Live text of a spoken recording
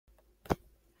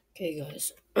Okay,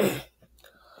 guys.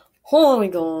 Oh my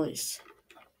gosh.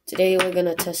 Today we're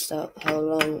gonna test out how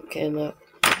long can a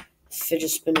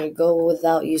fidget spinner go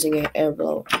without using an air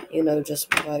blower.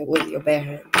 Just with your bare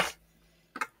hands.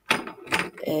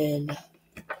 And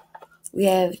we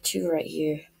have two right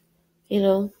here.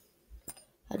 A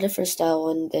different style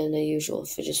one than the usual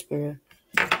fidget spinner.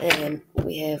 And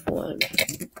we have one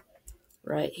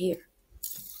right here.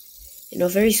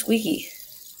 Very squeaky.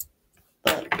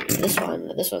 But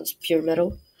this one's pure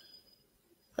metal.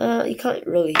 You can't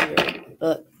really hear it,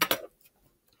 but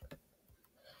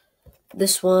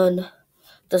this one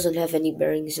doesn't have any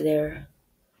bearings there,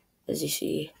 as you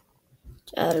see.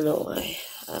 I don't know why.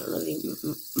 I don't really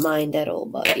mind at all,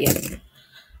 but yeah.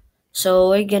 So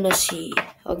we're gonna see.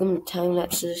 I'm gonna time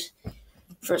lapse this.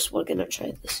 First, we're gonna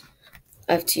try this.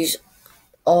 I have to use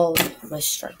all my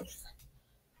strength.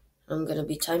 I'm gonna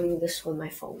be timing this on my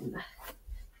phone.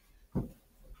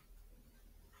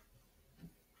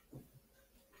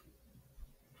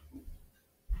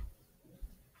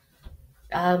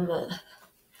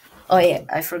 Oh yeah,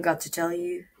 I forgot to tell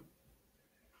you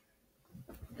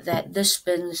that this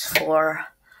spins for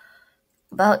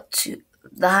about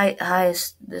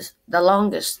the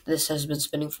longest this has been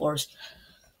spinning for is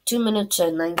 2 minutes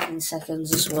and 19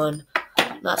 seconds. This one,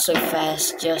 not so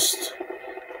fast, just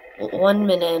 1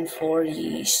 minute and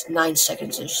 49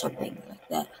 seconds or something like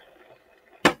that.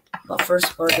 But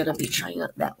first, we're gonna be trying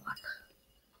out that one.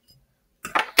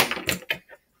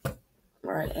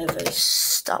 Alright, I have a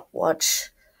stopwatch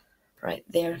right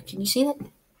there. Can you see that?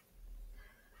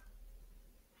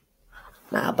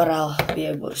 Nah, but I'll be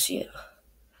able to see it.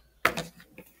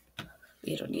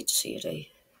 You don't need to see it, eh?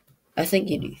 I think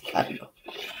you do. I don't know.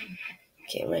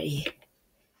 Okay, ready?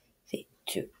 3,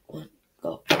 2, 1,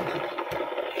 go.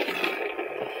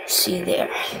 See there.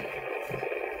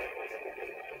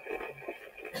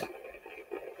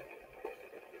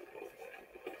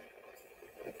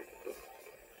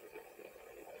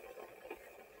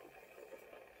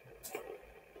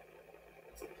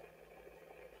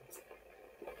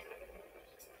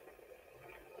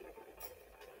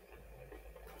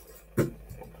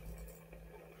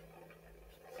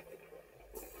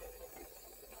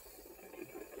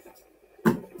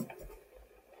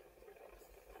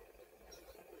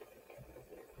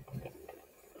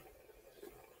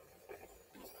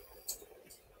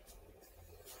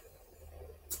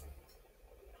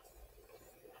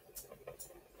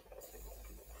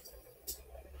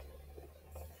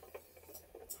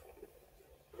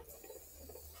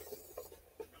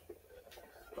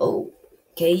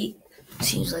 Okay,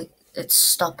 seems like it's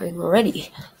stopping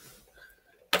already.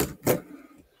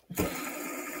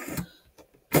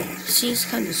 See, it's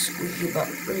kind of squeaky, but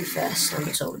pretty fast on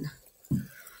its own.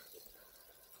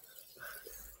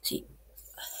 See,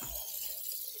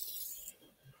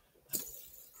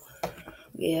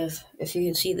 we have, if you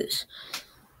can see this,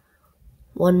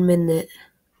 1 minute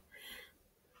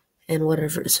and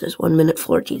whatever it says, 1 minute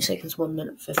 14 seconds, 1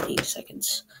 minute 15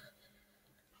 seconds.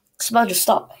 It's about to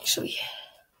stop, actually.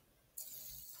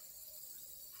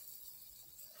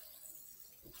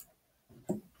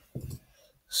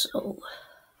 So,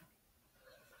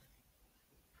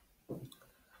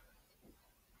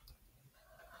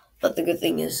 but the good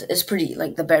thing is, it's pretty,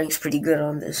 the bearing's pretty good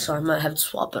on this, so I might have to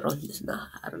swap it on this. Nah,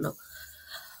 I don't know.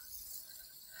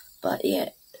 But yeah,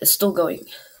 it's still going,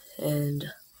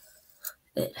 and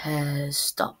it has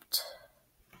stopped.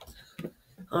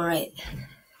 Alright.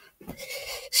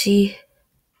 See?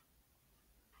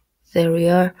 There we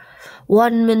are.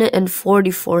 1 minute and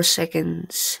 44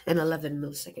 seconds and 11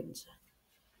 milliseconds.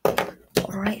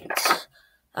 Alright.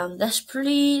 That's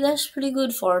pretty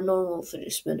good for a normal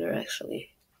fidget spinner,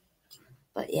 actually.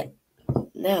 But yeah,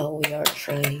 now we are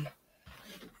trying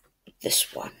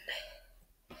this one.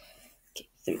 Okay,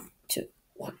 3, 2,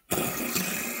 1.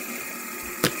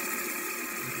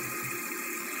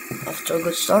 Off to a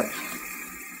good start.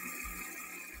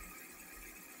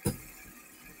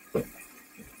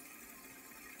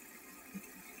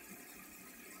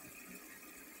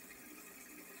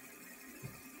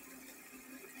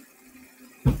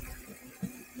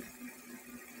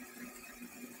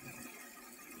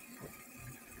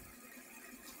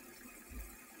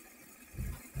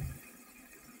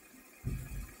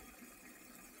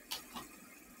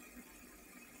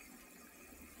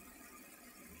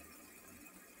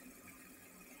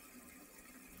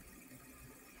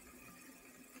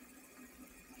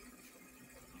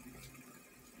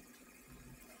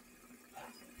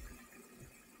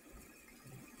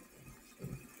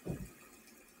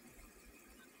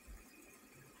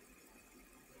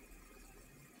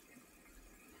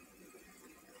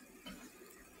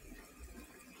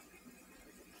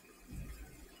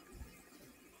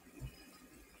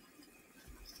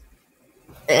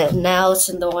 And now it's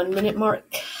in the 1 minute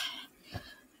mark.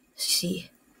 See,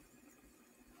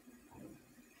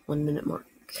 1 minute mark.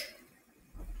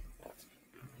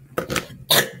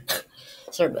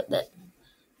 Sorry about that.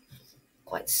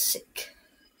 Quite sick.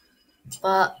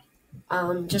 But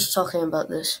I'm just talking about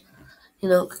this,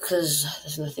 because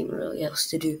there's nothing really else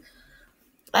to do.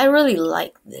 I really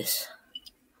like this.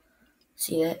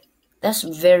 See that? That's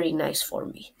very nice for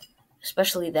me.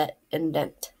 Especially that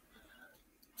indent.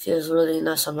 Feels really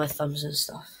nice on my thumbs and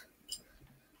stuff.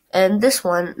 And this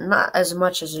one, not as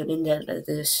much as an indent as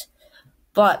this,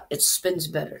 but it spins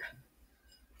better.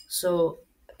 So,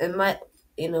 it might,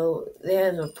 they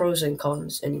have a pros and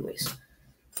cons anyways.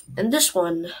 And this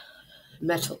one,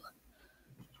 metal.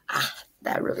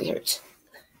 That really hurts.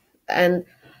 And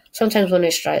sometimes when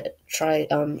I try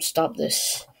stop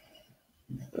this,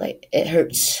 like it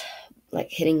hurts, like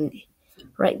hitting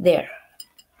right there.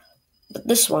 But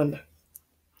this one,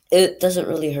 it doesn't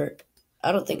really hurt.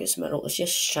 I don't think it's metal. It's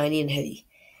just shiny and heavy.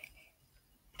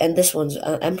 And this one's,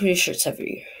 I'm pretty sure it's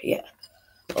heavier. Yeah.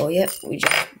 Oh yeah, we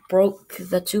just broke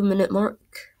the 2 minute mark.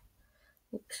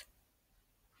 Oops.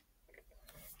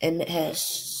 And it has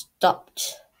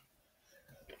stopped.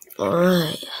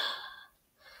 Alright.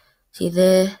 See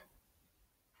there?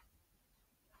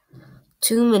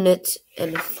 2 minutes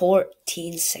and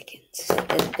 14 seconds.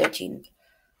 And 13.13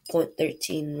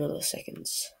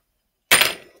 milliseconds.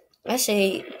 I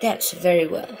say that's very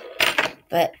well.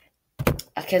 But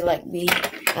a kid like me,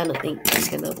 I don't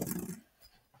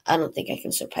think I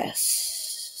can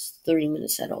surpass 30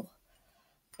 minutes at all.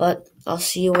 But I'll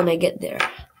see you when I get there.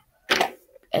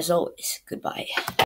 As always, goodbye.